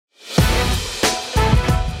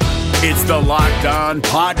It's the Locked On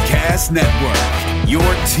Podcast Network, your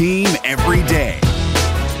team every day.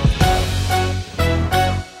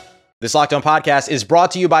 This Locked On Podcast is brought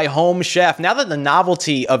to you by Home Chef. Now that the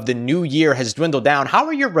novelty of the new year has dwindled down, how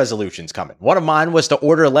are your resolutions coming? One of mine was to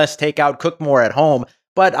order less takeout, cook more at home,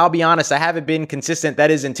 but I'll be honest, I haven't been consistent. That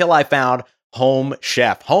is until I found Home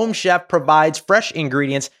Chef. Home Chef provides fresh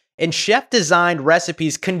ingredients and chef-designed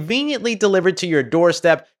recipes conveniently delivered to your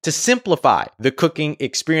doorstep to simplify the cooking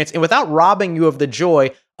experience and without robbing you of the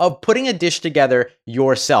joy of putting a dish together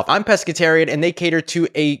yourself. I'm pescatarian and they cater to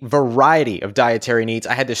a variety of dietary needs.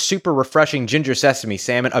 I had this super refreshing ginger sesame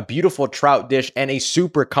salmon, a beautiful trout dish, and a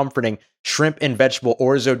super comforting shrimp and vegetable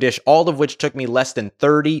orzo dish, all of which took me less than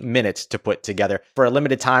 30 minutes to put together. For a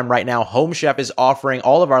limited time right now, Home Chef is offering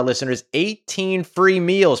all of our listeners 18 free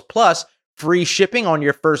meals plus free shipping on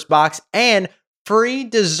your first box and free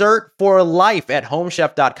dessert for life at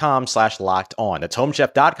homechef.com/lockedon. That's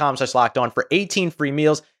homechef.com/lockedon for 18 free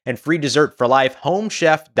meals and free dessert for life.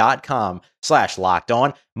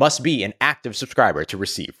 Homechef.com/lockedon. Must be an active subscriber to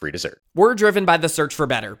receive free dessert. We're driven by the search for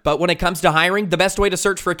better, but when it comes to hiring, the best way to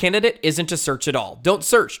search for a candidate isn't to search at all. Don't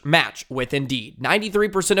search, match with Indeed.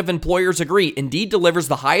 93% of employers agree Indeed delivers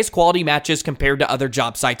the highest quality matches compared to other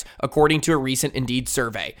job sites, according to a recent Indeed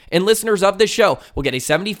survey. And listeners of this show will get a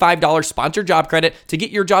 $75 sponsored job credit to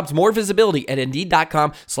get your jobs more visibility at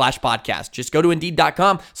Indeed.com/podcast. Just go to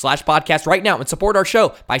Indeed.com/podcast right now and support our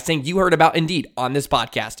show by saying you heard about Indeed on this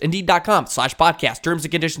podcast. Indeed.com/podcast. Terms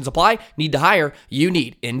and conditions apply. Need to hire? You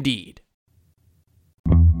need Indeed.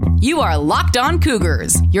 You are Locked On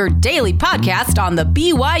Cougars, your daily podcast on the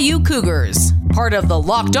BYU Cougars. Part of the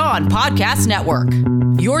Locked On Podcast Network,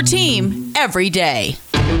 your team every day.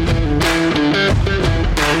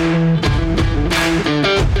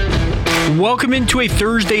 Welcome into a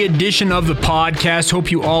Thursday edition of the podcast.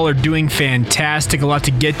 Hope you all are doing fantastic. A lot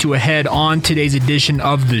to get to ahead on today's edition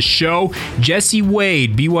of the show. Jesse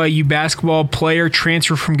Wade, BYU basketball player,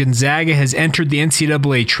 transfer from Gonzaga, has entered the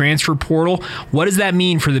NCAA transfer portal. What does that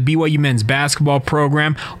mean for the BYU men's basketball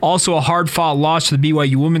program? Also, a hard-fought loss for the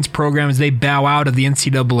BYU women's program as they bow out of the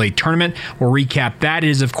NCAA tournament. We'll recap that. It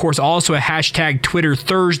is, of course, also a hashtag Twitter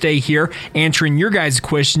Thursday here, answering your guys'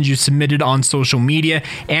 questions you submitted on social media.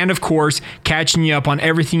 And, of course, catching you up on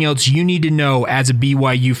everything else you need to know as a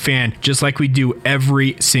BYU fan, just like we do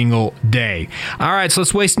every single day. All right, so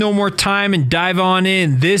let's waste no more time and dive on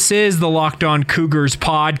in. This is the Locked On Cougars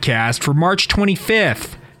podcast for March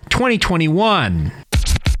 25th, 2021.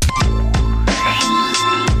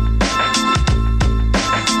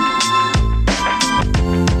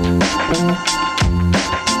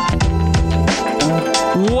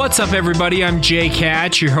 What's up, everybody? I'm Jake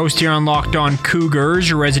Hatch, your host here on Locked On Cougars,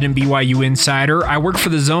 your resident BYU insider. I work for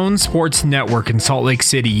the Zone Sports Network in Salt Lake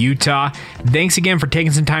City, Utah. Thanks again for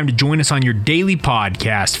taking some time to join us on your daily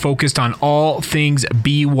podcast focused on all things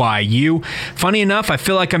BYU. Funny enough, I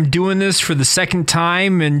feel like I'm doing this for the second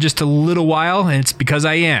time in just a little while, and it's because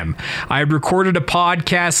I am. I recorded a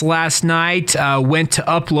podcast last night, went to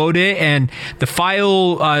upload it, and the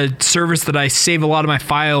file service that I save a lot of my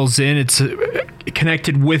files in, it's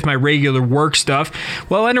connected with my regular work stuff.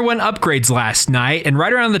 Well, I underwent upgrades last night, and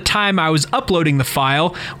right around the time I was uploading the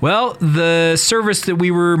file, well, the service that we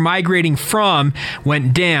were migrating from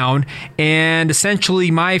went down, and essentially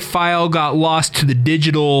my file got lost to the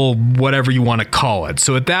digital whatever you want to call it.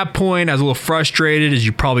 So at that point, I was a little frustrated, as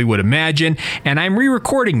you probably would imagine, and I'm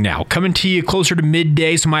re-recording now, coming to you closer to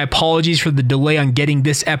midday, so my apologies for the delay on getting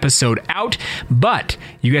this episode out, but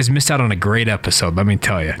you guys missed out on a great episode, let me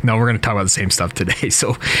tell you. No, we're going to talk about the same stuff today,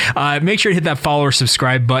 so make sure to hit that follow or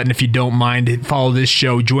subscribe button if you don't mind. Follow this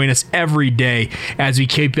show. Join us every day as we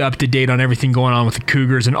keep you up to date on everything going on with the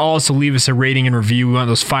Cougars, and also leave us a rating and review. We want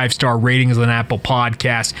those 5-star ratings on Apple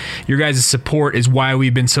Podcasts. Your guys' support is why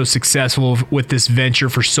we've been so successful with this venture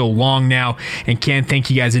for so long now, and can't thank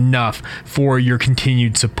you guys enough for your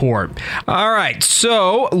continued support. All right,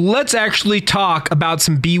 so let's actually talk about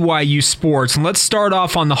some BYU sports, and let's start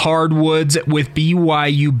off on the hardwoods with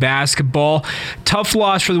BYU basketball. Tough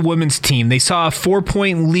loss for the women's team. They saw a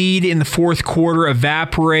 4-point lead in the fourth quarter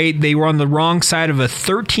evaporate. They were on the wrong side of a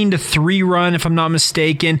 13-3 run, if I'm not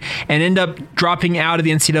mistaken, and end up dropping out of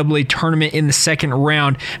the NCAA tournament in the second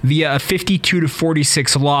round via a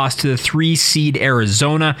 52-46 loss to the 3-seed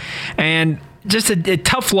Arizona. And just a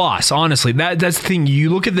tough loss, honestly. That's the thing. You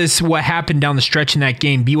look at this, what happened down the stretch in that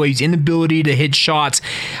game, BYU's inability to hit shots,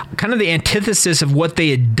 kind of the antithesis of what they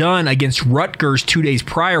had done against Rutgers 2 days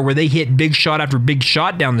prior, where they hit big shot after big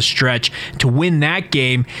shot down the stretch to win that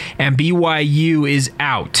game, and BYU is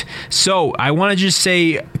out. So I want to just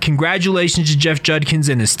say congratulations to Jeff Judkins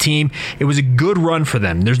and his team. It was a good run for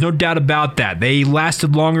them. There's no doubt about that. They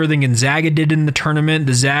lasted longer than Gonzaga did in the tournament.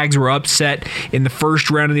 The Zags were upset in the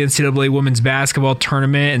first round of the NCAA women's basketball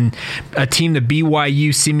tournament, and a team that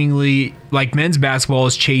BYU seemingly, like men's basketball,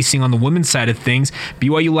 is chasing on the women's side of things.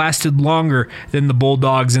 BYU lasted longer than the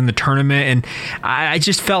Bulldogs in the tournament, and I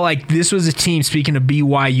just felt like this was a team, speaking of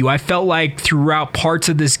BYU, I felt like throughout parts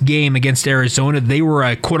of this game against Arizona, they were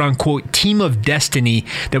a quote-unquote team of destiny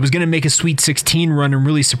that was going to make a Sweet 16 run and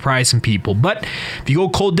really surprise some people. But if you go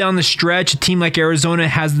cold down the stretch, a team like Arizona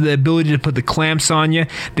has the ability to put the clamps on you.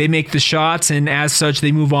 They make the shots, and as such,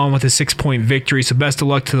 they move on with a 6-point victory. So best of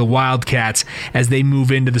luck to the Wildcats as they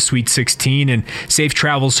move into the Sweet 16, and safe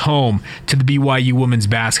travels home to the BYU women's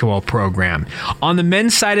basketball program. On the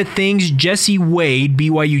men's side of things, Jesse Wade,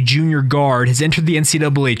 BYU junior guard, has entered the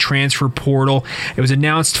NCAA transfer portal. It was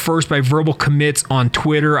announced first by verbal commits on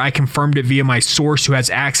Twitter. I confirmed it via my source who has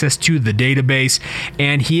access to the database,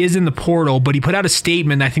 and he is in the portal, but he put out a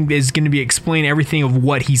statement I think that is going to be explain everything of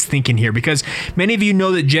what he's thinking here, because many of you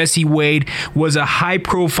know that Jesse Wade was a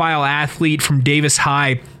high-profile athlete from Davis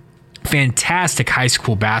High, fantastic high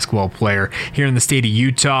school basketball player here in the state of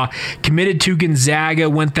Utah. Committed to Gonzaga,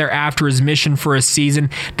 went there after his mission for a season,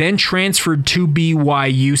 then transferred to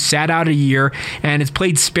BYU, sat out a year, and has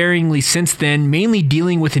played sparingly since then, mainly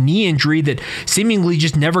dealing with a knee injury that seemingly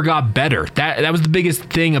just never got better. That was the biggest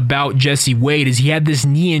thing about Jesse Wade, is he had this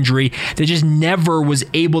knee injury that just never was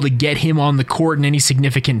able to get him on the court in any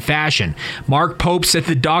significant fashion. Mark Pope said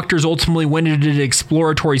the doctors ultimately went into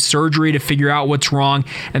exploratory surgery to figure out what's wrong,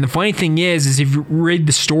 and the funny thing is if you read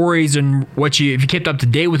the stories and if you kept up to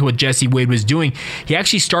date with what Jesse Wade was doing, he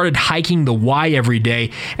actually started hiking the Y every day,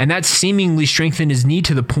 and that seemingly strengthened his knee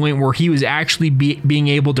to the point where he was actually being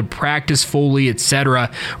able to practice fully, etc.,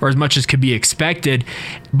 or as much as could be expected.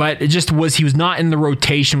 But he was not in the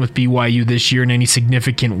rotation with BYU this year in any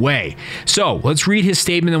significant way. So let's read his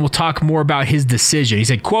statement and we'll talk more about his decision. He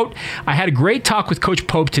said, quote, "I had a great talk with Coach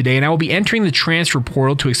Pope today, and I will be entering the transfer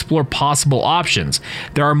portal to explore possible options.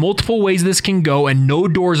 There are multiple ways this can go, and no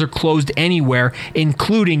doors are closed anywhere,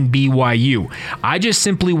 including BYU. I just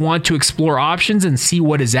simply want to explore options and see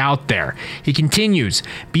what is out there." He continues,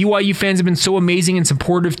 "BYU fans have been so amazing and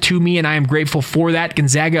supportive to me, and I am grateful for that.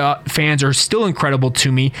 Gonzaga fans are still incredible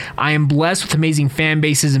to me. I am blessed with amazing fan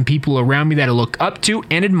bases and people around me that I look up to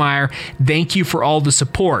and admire. Thank you for all the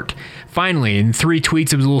support." Finally, in 3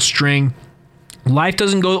 tweets, it was a little string. Life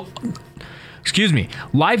doesn't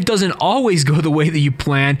always go the way that you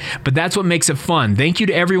plan, but that's what makes it fun. Thank you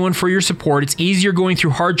to everyone for your support. It's easier going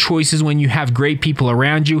through hard choices when you have great people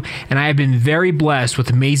around you, and I have been very blessed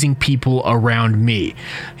with amazing people around me.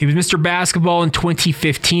 He was Mr. Basketball in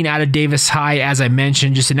 2015 out of Davis High, as I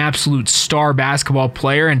mentioned, just an absolute star basketball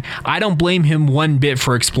player, and I don't blame him one bit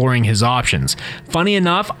for exploring his options. Funny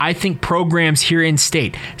enough, I think programs here in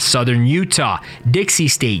state, Southern Utah, Dixie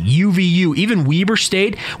State, UVU, even Weber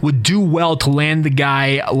State, would do well to land the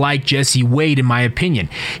guy like Jesse Wade, in my opinion.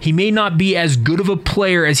 He may not be as good of a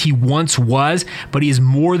player as he once was, but he is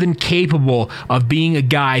more than capable of being a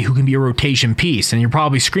guy who can be a rotation piece. And you're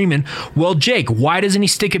probably screaming, well, Jake, why doesn't he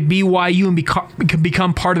stick at BYU and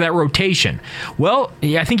become part of that rotation? Well,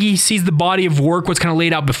 I think he sees the body of work, what's kind of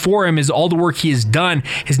laid out before him, is all the work he has done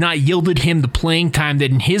has not yielded him the playing time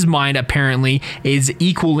that in his mind apparently is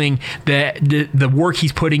equaling the work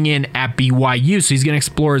he's putting in at BYU, so he's going to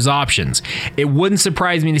explore his options. It wouldn't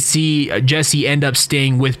surprise me to see Jesse end up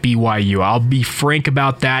staying with BYU. I'll be frank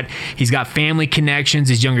about that. He's got family connections.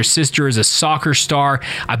 His younger sister is a soccer star,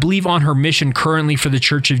 I believe on her mission currently for the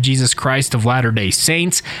Church of Jesus Christ of Latter-day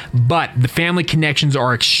Saints, but the family connections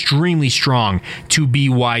are extremely strong to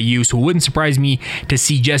BYU, so it wouldn't surprise me to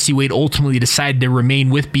see Jesse Wade ultimately decide to remain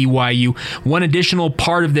with BYU. One additional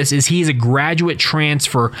part of this is he is a graduate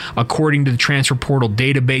transfer according to the transfer portal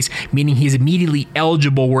database, meaning he's immediately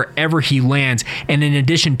eligible wherever he lands. And in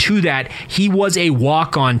addition to that, he was a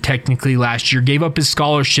walk-on technically last year, gave up his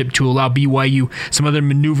scholarship to allow BYU some other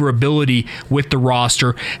maneuverability with the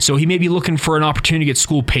roster. So he may be looking for an opportunity to get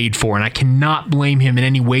school paid for, and I cannot blame him in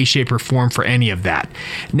any way, shape, or form for any of that.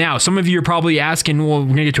 Now, some of you are probably asking, well, we're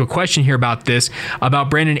going to get to a question here about this, about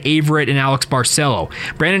Brandon Averett and Alex Barcelo.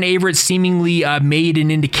 Brandon Averett seemingly made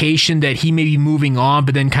an indication that he may be moving on,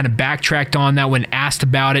 but then kind of backtracked on that when asked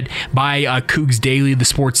about it by Cougs Daily, the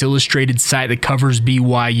Sports Illustrated site that covers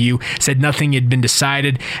BYU, said nothing had been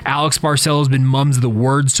decided. Alex Barcelo's been mum's the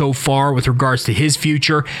word so far with regards to his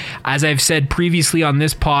future. As I've said previously on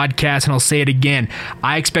this podcast, and I'll say it again,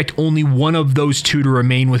 I expect only one of those two to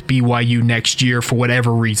remain with BYU next year for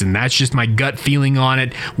whatever reason. That's just my gut feeling on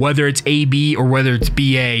it. Whether it's AB or whether it's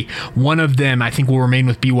BA, one of them I think will remain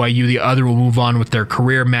with BYU. The other will move on with their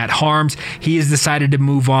career. Matt Harms, he has decided to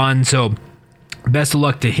move on, so best of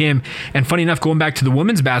luck to him. And funny enough, going back to the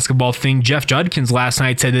women's basketball thing, Jeff Judkins last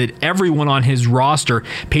night said that everyone on his roster,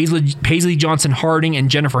 Paisley Johnson-Harding and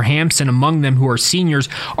Jennifer Hampson among them, who are seniors,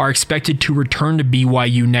 are expected to return to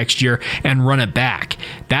BYU next year and run it back.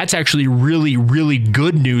 That's actually really, really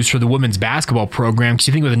good news for the women's basketball program, because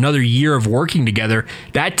you think with another year of working together,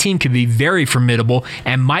 that team could be very formidable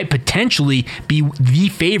and might potentially be the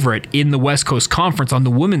favorite in the West Coast Conference on the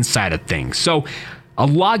women's side of things. So a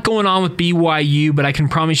lot going on with BYU, but I can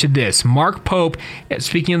promise you this. Mark Pope,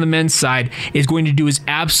 speaking on the men's side, is going to do his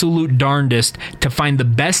absolute darndest to find the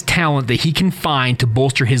best talent that he can find to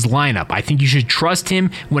bolster his lineup. I think you should trust him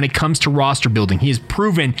when it comes to roster building. He has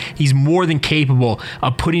proven he's more than capable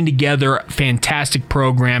of putting together a fantastic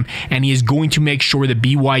program, and he is going to make sure that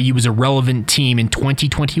BYU is a relevant team in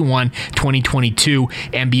 2021, 2022,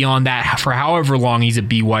 and beyond that for however long he's at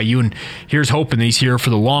BYU. And here's hoping that he's here for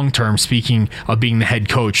the long term, speaking of being the head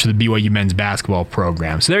coach for the BYU men's basketball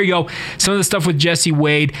program. So there you go. Some of the stuff with Jesse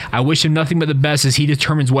Wade. I wish him nothing but the best as he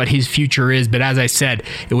determines what his future is. But as I said,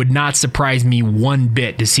 it would not surprise me one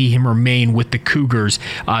bit to see him remain with the Cougars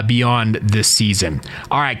beyond this season.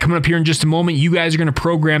 All right, coming up here in just a moment, you guys are going to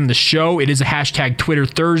program the show. It is a hashtag Twitter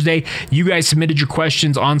Thursday. You guys submitted your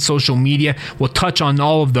questions on social media. We'll touch on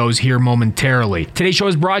all of those here momentarily. Today's show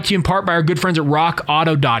is brought to you in part by our good friends at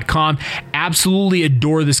rockauto.com. Absolutely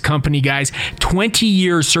adore this company, guys. 20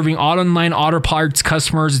 years serving online auto parts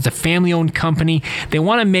customers. It's a family-owned company. They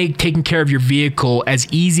want to make taking care of your vehicle as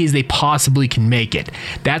easy as they possibly can make it.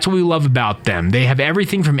 That's what we love about them. They have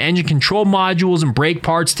everything from engine control modules and brake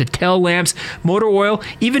parts to tail lamps, motor oil,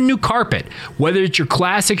 even new carpet. Whether it's your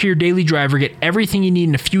classic or your daily driver, get everything you need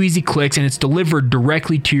in a few easy clicks, and it's delivered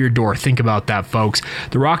directly to your door. Think about that, folks.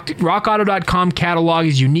 The rockauto.com catalog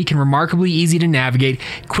is unique and remarkably easy to navigate.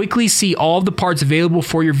 Quickly see all of the parts available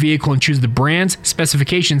for your vehicle and choose the brands,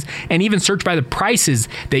 specifications, and even search by the prices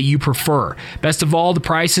that you prefer. Best of all, the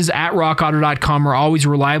prices at rockauto.com are always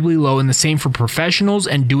reliably low, and the same for professionals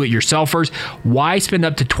and do-it-yourselfers. Why spend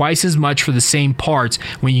up to twice as much for the same parts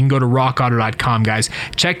when you can go to rockauto.com, guys?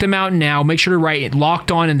 Check them out now. Make sure to write it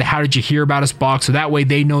locked on in the How Did You Hear About Us box, so that way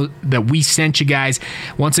they know that we sent you guys.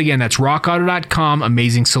 Once again, that's rockauto.com.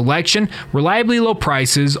 Amazing selection, reliably low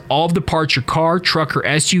prices, all of the parts your car, truck, or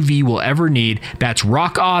SUV will ever need. That's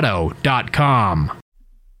rockauto.com.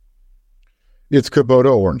 It's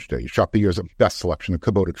Kubota Orange Day. Shop the year's best selection of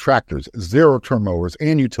Kubota tractors, zero-turn mowers,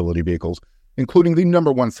 and utility vehicles, including the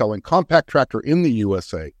 #1 selling compact tractor in the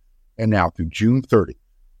USA. And now through June 30,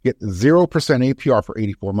 get 0% APR for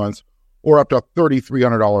 84 months or up to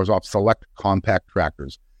 $3,300 off select compact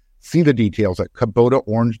tractors. See the details at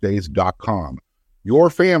KubotaOrangeDays.com. Your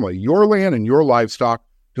family, your land, and your livestock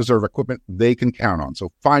deserve equipment they can count on.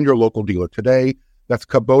 So find your local dealer today. That's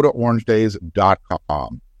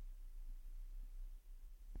KubotaOrangeDays.com.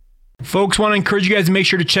 Folks, want to encourage you guys to make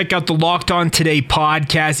sure to check out the Locked On Today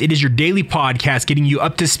podcast. It is your daily podcast getting you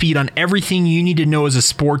up to speed on everything you need to know as a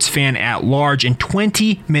sports fan at large in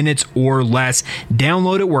 20 minutes or less.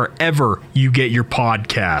 Download it wherever you get your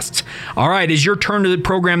podcasts. All right, it's your turn to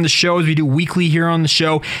program the show as we do weekly here on the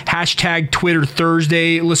show. Hashtag Twitter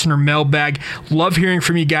Thursday, listener mailbag. Love hearing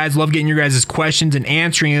from you guys. Love getting your guys' questions and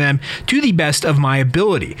answering them to the best of my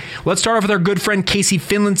ability. Let's start off with our good friend Casey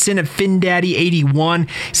Finlinson at FinDaddy81.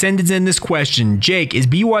 Send in this question. Jake, is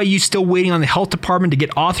BYU still waiting on the health department to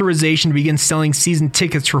get authorization to begin selling season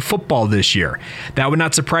tickets for football this year? That would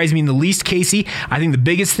not surprise me in the least, Casey. I think the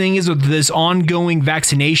biggest thing is with this ongoing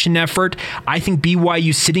vaccination effort, I think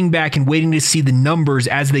BYU sitting back and waiting to see the numbers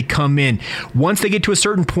as they come in. Once they get to a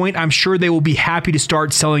certain point, I'm sure they will be happy to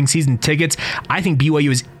start selling season tickets. I think BYU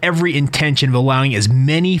has every intention of allowing as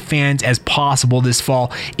many fans as possible this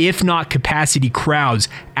fall, if not capacity crowds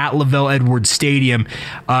at Lavelle Edwards Stadium,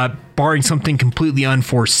 barring something completely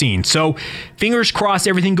unforeseen. So fingers crossed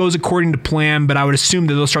everything goes according to plan, but I would assume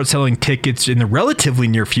that they'll start selling tickets in the relatively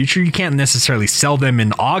near future. You can't necessarily sell them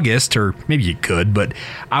in August, or maybe you could, but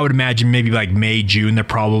I would imagine maybe like May, June, they're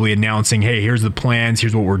probably announcing, hey, here's the plans,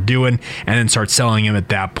 here's what we're doing, and then start selling them at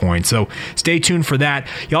that point. So stay tuned for that.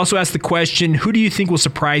 You also asked the question, who do you think will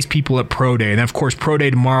surprise people at Pro Day? And of course, Pro Day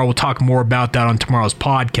tomorrow, we'll talk more about that on tomorrow's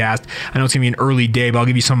podcast. I know it's going to be an early day, but I'll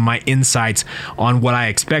give you some of my insights on what I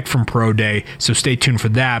expect from pro day, so stay tuned for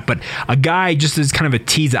that. But a guy, just as kind of a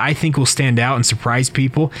tease that I think will stand out and surprise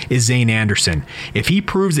people, is Zane Anderson. If he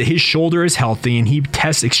proves that his shoulder is healthy and he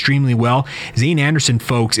tests extremely well, Zane Anderson,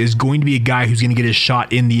 folks, is going to be a guy who's going to get his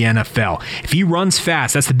shot in the NFL. If he runs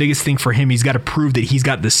fast, that's the biggest thing for him. He's got to prove that he's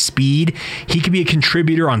got the speed. He could be a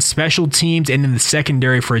contributor on special teams and in the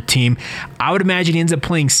secondary for a team. I would imagine he ends up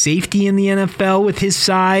playing safety in the NFL with his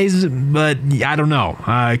size, but I don't know.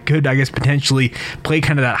 Could, I guess, potentially play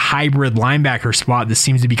kind of that hybrid linebacker spot that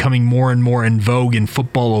seems to be becoming more and more in vogue in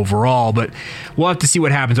football overall, but we'll have to see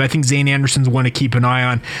what happens. I think Zane Anderson's one to keep an eye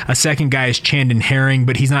on. A second guy is Chandon Herring,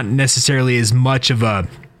 but he's not necessarily as much of a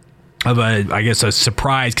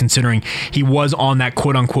surprise, considering he was on that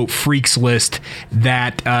quote-unquote freaks list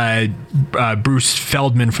that Bruce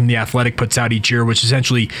Feldman from The Athletic puts out each year, which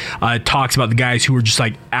essentially talks about the guys who are just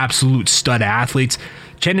like absolute stud athletes.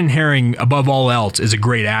 Chandon Herring, above all else, is a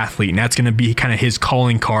great athlete, and that's going to be kind of his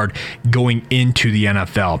calling card going into the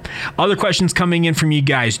NFL. Other questions coming in from you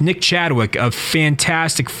guys. Nick Chadwick, a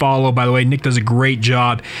fantastic follow, by the way. Nick does a great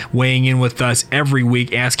job weighing in with us every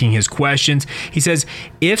week, asking his questions. He says,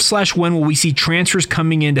 if/when will we see transfers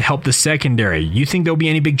coming in to help the secondary? You think there'll be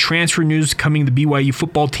any big transfer news coming the BYU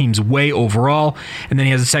football team's way overall? And then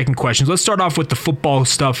he has a second question. So let's start off with the football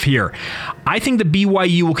stuff here. I think the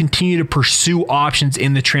BYU will continue to pursue options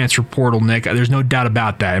in the transfer portal, Nick. There's no doubt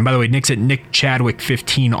about that. And by the way, Nick's at Nick Chadwick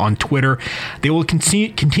 15 on Twitter. They will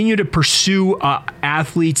continue to pursue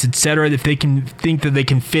athletes, etc., if they can think that they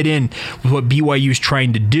can fit in with what BYU is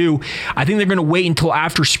trying to do. I think they're going to wait until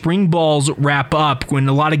after spring balls wrap up, when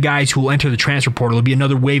a lot of guys who will enter the transfer portal, there'll be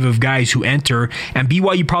another wave of guys who enter, and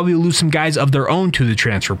BYU probably will lose some guys of their own to the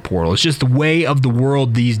transfer portal. It's just the way of the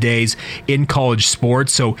world these days in college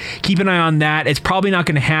sports. So keep an eye on that. It's probably not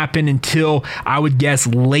going to happen until, I would guess,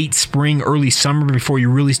 late spring, early summer before you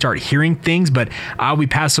really start hearing things, but I'll be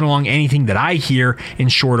passing along anything that I hear in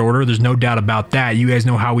short order. There's no doubt about that. You guys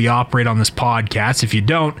know how we operate on this podcast. If you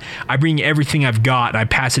don't, I bring everything I've got and I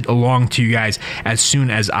pass it along to you guys as soon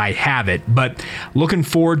as I have it. But looking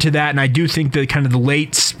forward to that, and I do think that kind of the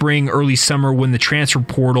late spring, early summer, when the transfer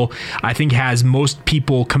portal, I think, has most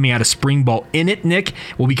people coming out of spring ball in it, Nick,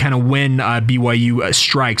 will be kind of when BYU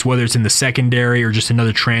strikes, whether it's in the secondary or just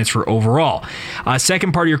another transfer overall.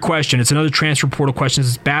 Second part of your question, it's another transfer portal question.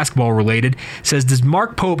 It's basketball related. It says, does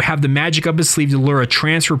Mark Pope have the magic up his sleeve to lure a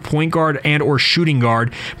transfer point guard and or shooting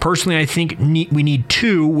guard? Personally, I think we need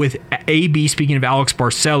two, with AB, speaking of Alex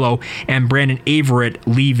Barcelo, and Brandon Averett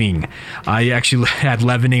leaving. I actually had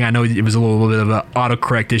Levening. I know it was a little bit of an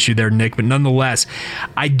autocorrect issue there, Nick, but nonetheless,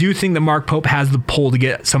 I do think that Mark Pope has the pull to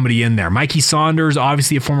get somebody in there. Mikey Saunders,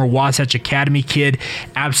 obviously a former Wasatch Academy kid,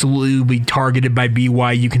 absolutely will be targeted by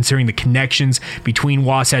BYU, considering the connections between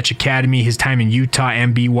Wasatch Academy, his time in Utah,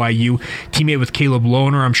 and BYU. Teammate with Caleb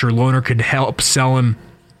Lohner. I'm sure Lohner could help sell him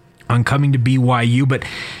on coming to BYU, but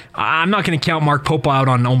I'm not going to count Mark Pope out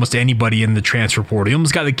on almost anybody in the transfer portal. He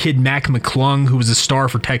almost got the kid Mac McClung, who was a star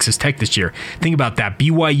for Texas Tech this year. Think about that.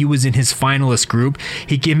 BYU was in his finalist group.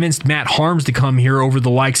 He convinced Matt Harms to come here over the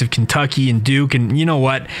likes of Kentucky and Duke, and you know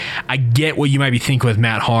what? I get what you might be thinking with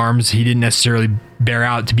Matt Harms. He didn't necessarily bear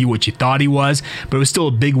out to be what you thought he was, but it was still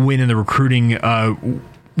a big win in the recruiting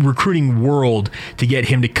world to get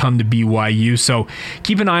him to come to BYU. So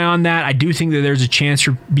keep an eye on that. I do think that there's a chance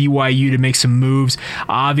for BYU to make some moves.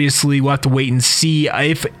 Obviously, we'll have to wait and see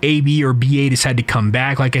if AB or BA decide to come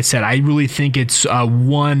back. Like I said, I really think it's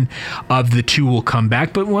one of the two will come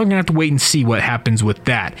back, but we're going to have to wait and see what happens with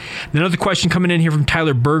that. Another question coming in here from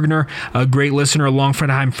Tyler Bergner, a great listener, a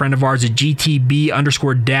long-time friend of ours at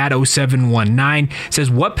GTB_dad0719, says,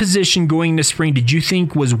 what position going into spring did you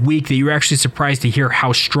think was weak that you were actually surprised to hear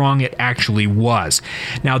how strong it actually was?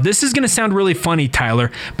 Now, this is going to sound really funny,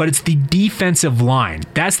 Tyler, but it's the defensive line.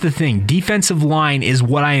 That's the thing. Defensive line is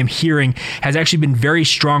what I am hearing has actually been very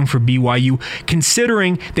strong for BYU,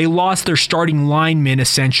 considering they lost their starting linemen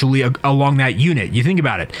essentially along that unit. You think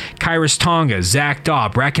about it. Kyrus Tonga, Zach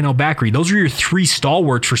Daub, Rakan El-Bakri, those were your three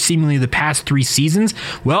stalwarts for seemingly the past 3 seasons.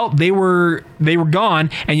 Well, they were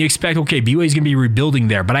gone, and you expect, okay, BYU is going to be rebuilding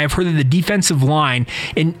there. But I have heard that the defensive line,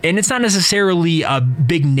 and it's not necessarily a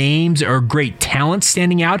big names or great talent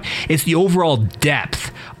standing out. It's the overall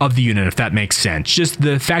depth of the unit, if that makes sense. Just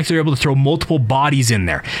the fact that they're able to throw multiple bodies in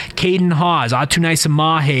there. Caden Haas, Atunai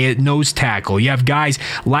Samahe at nose tackle. You have guys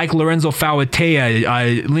like Lorenzo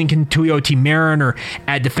Fauatea, Lincoln Tuioti Mariner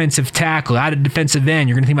at defensive tackle. Out of defensive end,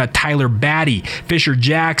 you're going to think about Tyler Batty, Fisher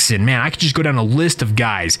Jackson. Man, I could just go down a list of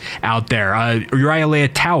guys out there. Uriah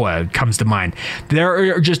Leatawa comes to mind.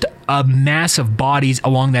 There are just a mass of bodies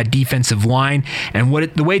along that defensive line, and what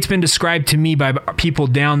the way it's been described to me by people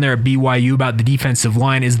down there at BYU about the defensive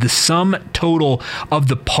line is the sum total of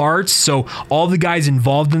the parts. So all the guys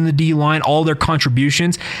involved in the D-line, all their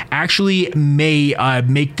contributions actually may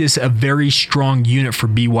make this a very strong unit for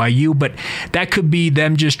BYU, but that could be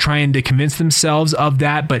them just trying to convince themselves of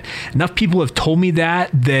that. But enough people have told me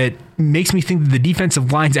that makes me think that the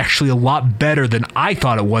defensive line is actually a lot better than I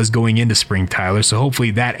thought it was going into spring, Tyler. So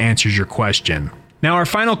hopefully that answers your question. Now, our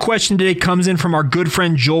final question today comes in from our good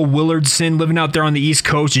friend Joel Willardson, living out there on the East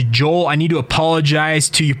Coast. Joel, I need to apologize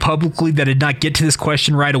to you publicly that I did not get to this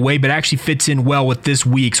question right away, but it actually fits in well with this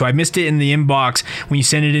week. So I missed it in the inbox when you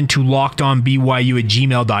send it into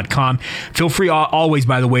lockedonbyu@gmail.com. Feel free always,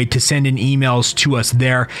 by the way, to send in emails to us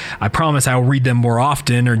there. I promise I will read them more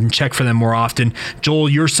often or check for them more often. Joel,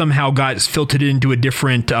 yours somehow got filtered into a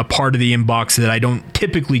different part of the inbox that I don't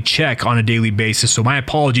typically check on a daily basis. So my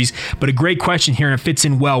apologies, but a great question here. And it fits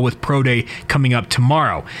in well with Pro Day coming up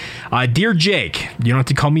tomorrow. Dear Jake, you don't have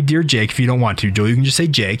to call me Dear Jake if you don't want to, Joel. You can just say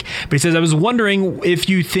Jake. But he says, I was wondering if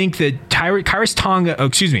you think that Khyiris Tonga,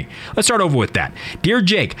 let's start over with that. Dear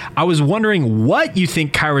Jake, I was wondering what you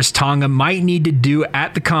think Khyiris Tonga might need to do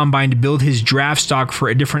at the Combine to build his draft stock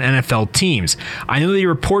for different NFL teams. I know that he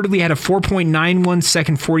reportedly had a 4.91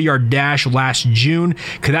 second 40-yard dash last June.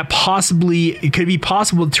 Could it be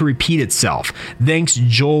possible to repeat itself? Thanks,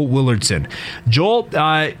 Joel Willardson. Joel,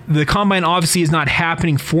 the Combine obviously is not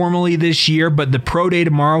happening formally this year, but the Pro Day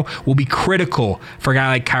tomorrow will be critical for a guy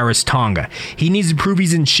like Khyiris Tonga. He needs to prove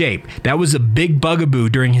he's in shape. That was a big bugaboo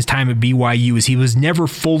during his time at BYU, as he was never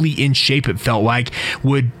fully in shape, it felt like,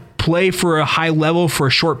 would play for a high level for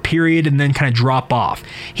a short period and then kind of drop off.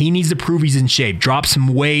 He needs to prove he's in shape, drop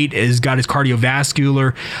some weight, has got his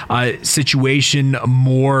cardiovascular situation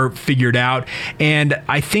more figured out. And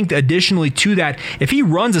I think additionally to that, if he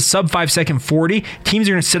runs a sub 5 second 40, teams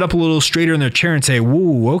are going to sit up a little straighter in their chair and say,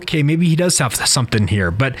 whoa, okay, maybe he does have something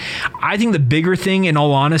here. But I think the bigger thing, in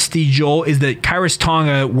all honesty, Joel, is that Khyiris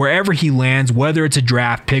Tonga, wherever he lands, whether it's a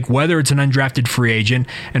draft pick, whether it's an undrafted free agent,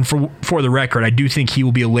 and for the record, I do think he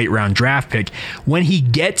will be a late round draft pick. When he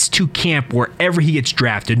gets to camp, wherever he gets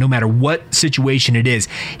drafted, no matter what situation it is,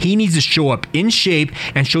 he needs to show up in shape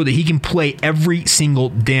and show that he can play every single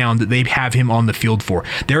down that they have him on the field for.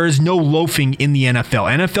 There is no loafing in the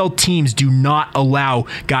NFL. NFL teams do not allow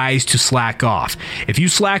guys to slack off. If you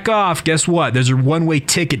slack off, guess what? There's a one-way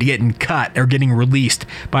ticket to getting cut or getting released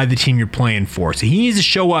by the team you're playing for. So he needs to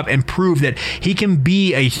show up and prove that he can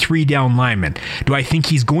be a 3-down lineman. Do I think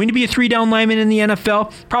he's going to be a 3-down lineman in the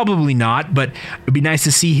NFL? Probably not, but it'd be nice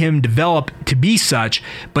to see him develop to be such,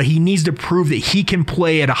 but he needs to prove that he can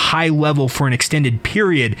play at a high level for an extended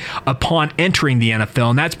period upon entering the NFL,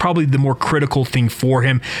 and that's probably the more critical thing for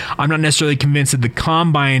him. I'm not necessarily convinced that the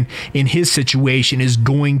Combine in his situation is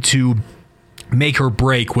going to make or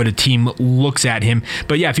break when a team looks at him.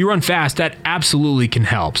 But yeah, if you run fast, that absolutely can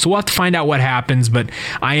help. So we'll have to find out what happens, but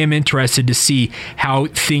I am interested to see how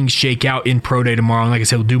things shake out in Pro Day tomorrow. And like I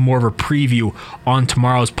said, we'll do more of a preview on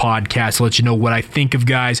tomorrow's podcast to let you know what I think of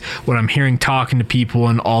guys, what I'm hearing talking to people,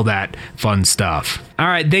 and all that fun stuff. All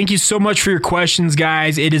right, thank you so much for your questions,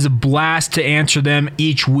 guys. It is a blast to answer them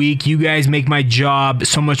each week. You guys make my job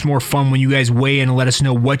so much more fun when you guys weigh in and let us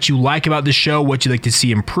know what you like about the show, what you'd like to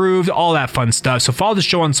see improved, all that fun stuff. So follow the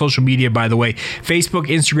show on social media, by the way, Facebook,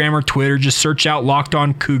 Instagram, or Twitter. Just search out Locked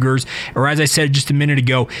On Cougars. Or as I said just a minute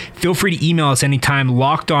ago, feel free to email us anytime.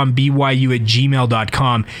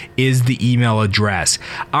 LockedOnBYU@gmail.com is the email address.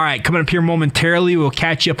 All right, coming up here momentarily, we'll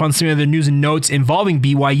catch you up on some other news and notes involving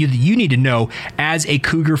BYU that you need to know as a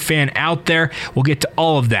Cougar fan out there. We'll get to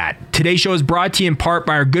all of that. Today's show is brought to you in part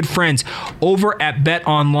by our good friends over at Bet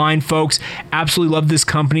Online, folks. Absolutely love this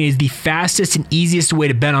company. It's the fastest and easiest way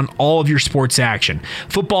to bet on all of your sports action.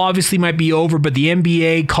 Football obviously might be over, but the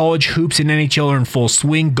NBA, college hoops, and NHL are in full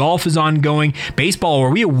swing. Golf is ongoing. Baseball,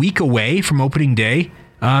 are we a week away from opening day?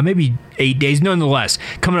 Maybe 8 days. Nonetheless,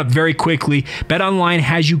 coming up very quickly, BetOnline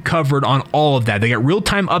has you covered on all of that. They got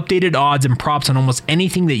real-time updated odds and props on almost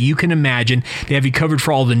anything that you can imagine. They have you covered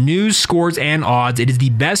for all the news, scores, and odds. It is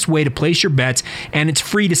the best way to place your bets, and it's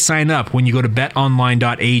free to sign up when you go to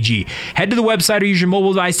betonline.ag. Head to the website or use your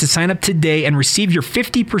mobile device to sign up today and receive your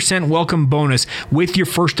 50% welcome bonus with your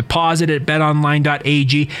first deposit at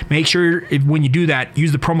betonline.ag. Make sure when you do that,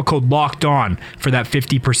 use the promo code LOCKEDON for that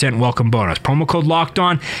 50% welcome bonus. Promo code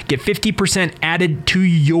LOCKEDON. Get 50% added to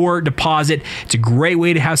your deposit. It's a great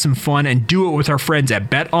way to have some fun and do it with our friends at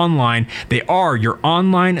BetOnline. They are your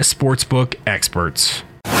online sportsbook experts.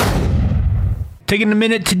 Taking a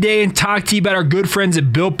minute today and talk to you about our good friends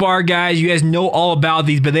at Built Bar, guys. You guys know all about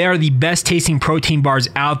these, but they are the best tasting protein bars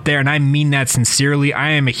out there, and I mean that sincerely. I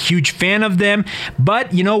am a huge fan of them,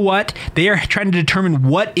 but you know what? They are trying to determine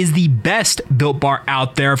what is the best Built Bar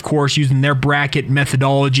out there, of course, using their bracket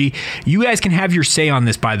methodology. You guys can have your say on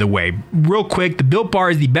this, by the way. Real quick, the Built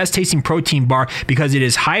Bar is the best tasting protein bar because it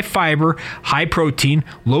is high fiber, high protein,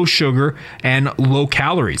 low sugar, and low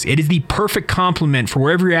calories. It is the perfect complement for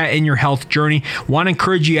wherever you're at in your health journey. Want to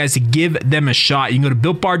encourage you guys to give them a shot. You can go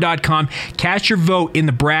to BuiltBar.com, cast your vote in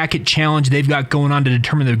the bracket challenge they've got going on to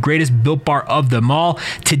determine the greatest Built Bar of them all.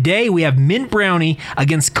 Today, we have Mint Brownie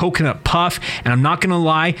against Coconut Puff, and I'm not going to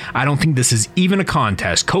lie, I don't think this is even a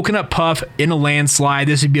contest. Coconut Puff in a landslide.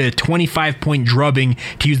 This would be a 25-point drubbing,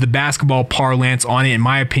 to use the basketball parlance on it, in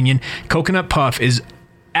my opinion. Coconut Puff is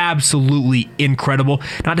absolutely incredible.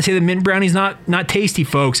 Not to say that Mint Brownie's not tasty,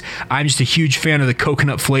 folks. I'm just a huge fan of the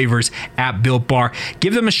coconut flavors at Built Bar.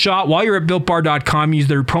 Give them a shot while you're at BuiltBar.com. Use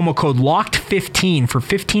their promo code LOCKED15 for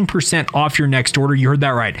 15% off your next order. You heard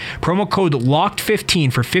that right. Promo code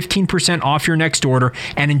LOCKED15 for 15% off your next order,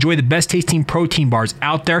 and enjoy the best tasting protein bars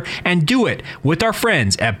out there, and do it with our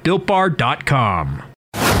friends at BuiltBar.com.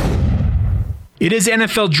 It is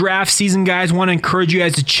NFL draft season, guys. Want to encourage you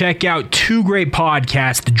guys to check out two great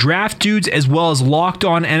podcasts, The Draft Dudes as well as Locked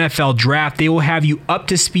On NFL Draft. They will have you up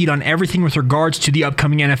to speed on everything with regards to the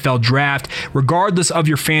upcoming NFL draft. Regardless of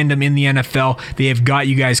your fandom in the NFL, they have got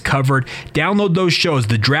you guys covered. Download those shows,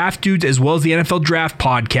 The Draft Dudes as well as the NFL Draft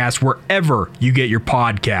Podcast, wherever you get your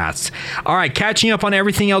podcasts. All right, catching up on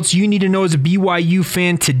everything else you need to know as a BYU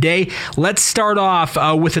fan today. Let's start off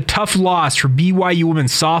with a tough loss for BYU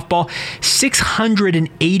women's softball.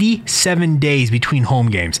 687 days between home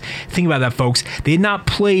games. Think about that, folks. They had not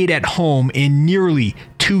played at home in nearly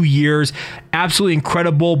 2 years. Absolutely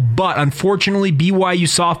incredible, but unfortunately, BYU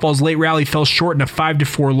softball's late rally fell short in a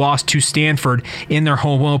 5-4 loss to Stanford in their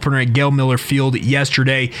home opener at Gail Miller Field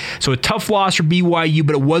yesterday. So a tough loss for BYU,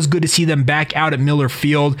 but it was good to see them back out at Miller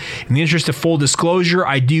Field. In the interest of full disclosure,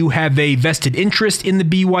 I do have a vested interest in the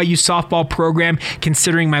BYU softball program,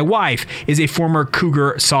 considering my wife is a former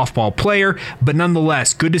Cougar softball player, but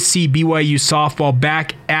nonetheless, good to see BYU softball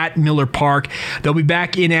back at Miller Park. They'll be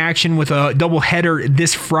back in action with a doubleheader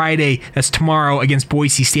this Friday. That's tomorrow against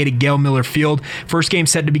Boise State at Gail Miller Field. First game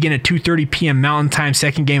set to begin at 2:30 p.m. Mountain Time.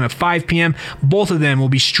 Second game at 5 p.m. Both of them will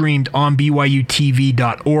be streamed on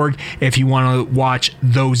BYUtv.org if you want to watch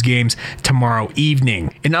those games tomorrow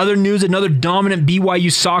evening. In other news, another dominant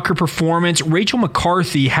BYU soccer performance. Rachel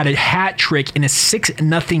McCarthy had a hat trick in a 6-0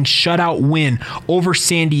 shutout win over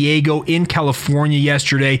San Diego in California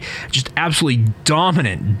yesterday. Just absolutely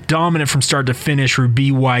dominant from start to finish for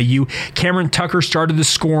BYU. Cameron Tucker started the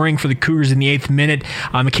scoring for the Cougars in the 8th minute.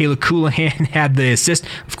 Michaela Coulihan had the assist.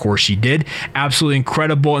 Of course she did. Absolutely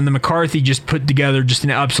incredible. And then McCarthy just put together just an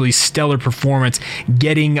absolutely stellar performance,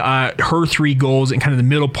 getting her 3 goals in kind of the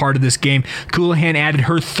middle part of this game. Coulihan added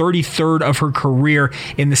her 33rd of her career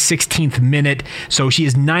in the 16th minute. So she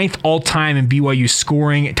is 9th all-time in BYU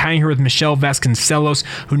scoring, tying her with Michelle Vasconcelos,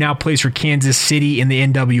 who now plays for Kansas City in the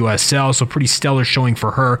NWSL. So pretty stellar showing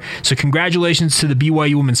for her. So congratulations to the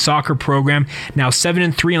BYU women's soccer program. Now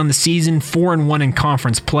 7-3 on the season, 4-1 in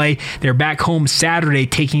conference play. They're back home Saturday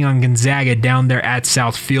taking on Gonzaga down there at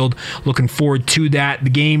Southfield. Looking forward to that. The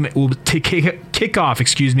game will kick off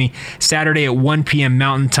Saturday at 1 p.m.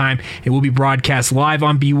 Mountain Time. It will be broadcast live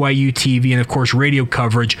on BYU TV and, of course, radio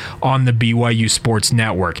coverage on the BYU Sports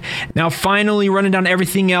Network. Now, finally, running down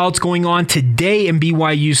everything else going on today in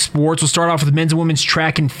BYU sports. We'll start off with the men's and women's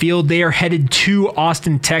track and field. They are headed to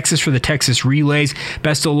Austin, Texas for the Texas Relays.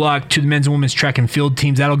 Best of luck to the men's and women's track and field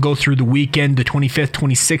teams. That'll go through the weekend, the 25th,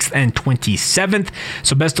 26th, and 27th.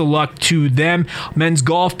 So best of luck to them. Men's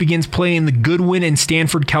golf begins play in the Goodwin in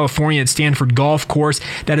Stanford, California at Stanford Golf Course.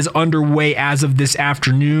 That is underway as of this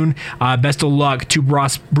afternoon. Best of luck to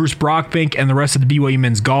Bruce Brockbank and the rest of the BYU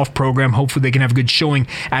men's golf program. Hopefully they can have a good showing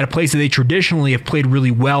at a place that they traditionally have played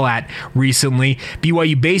really well at recently.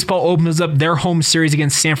 BYU baseball opens up their home series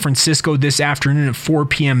against San Francisco this afternoon at 4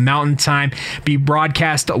 p.m. Mountain Time. Be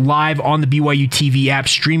broadcast live on the BYU TV app,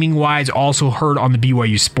 streaming-wise, also heard on the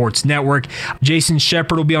BYU Sports Network. Jason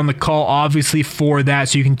Shepard will be on the call, obviously, for that,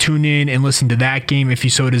 so you can tune in and listen to that game if you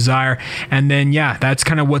so desire. And then, yeah, that's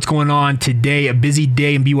kind of what's going on today. A busy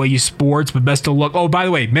day in BYU sports, but best of luck. Oh, by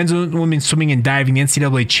the way, men's and women's swimming and diving, the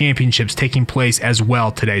NCAA championships taking place as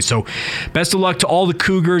well today. So best of luck to all the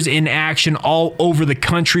Cougars in action all over the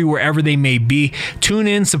country, wherever they may be. Tune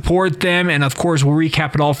in, support them, and of course, we'll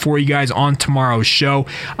recap it all for you guys on tomorrow's show.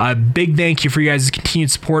 Big thank you for you guys'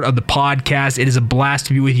 continued support of the podcast. It is a blast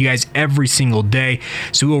to be with you guys every single day.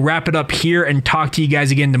 So we'll wrap it up here and talk to you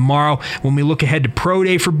guys again tomorrow when we look ahead to Pro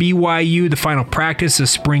Day for BYU, the final practice of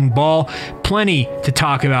spring ball. Plenty to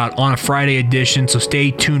talk about on a Friday edition, so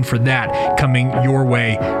stay tuned for that coming your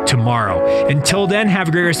way tomorrow. Until then, have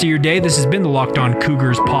a great rest of your day. This has been the Locked On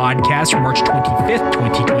Cougars podcast for March 25th,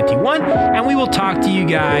 2021, and we will talk to you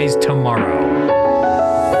guys tomorrow.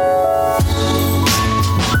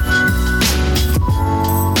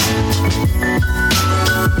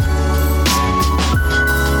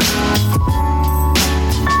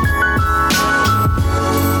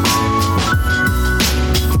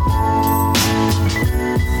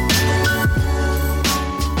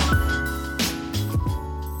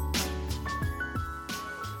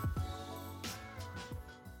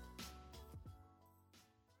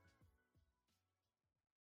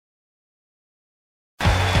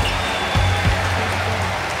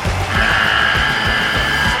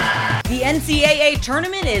 NCAA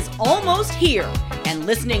tournament is almost here, and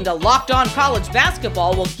listening to Locked On College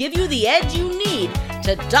Basketball will give you the edge you need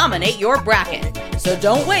to dominate your bracket. So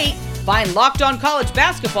don't wait. Find Locked On College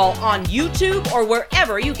Basketball on YouTube or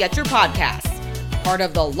wherever you get your podcasts. Part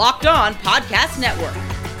of the Locked On Podcast Network.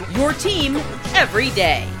 Your team every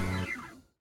day.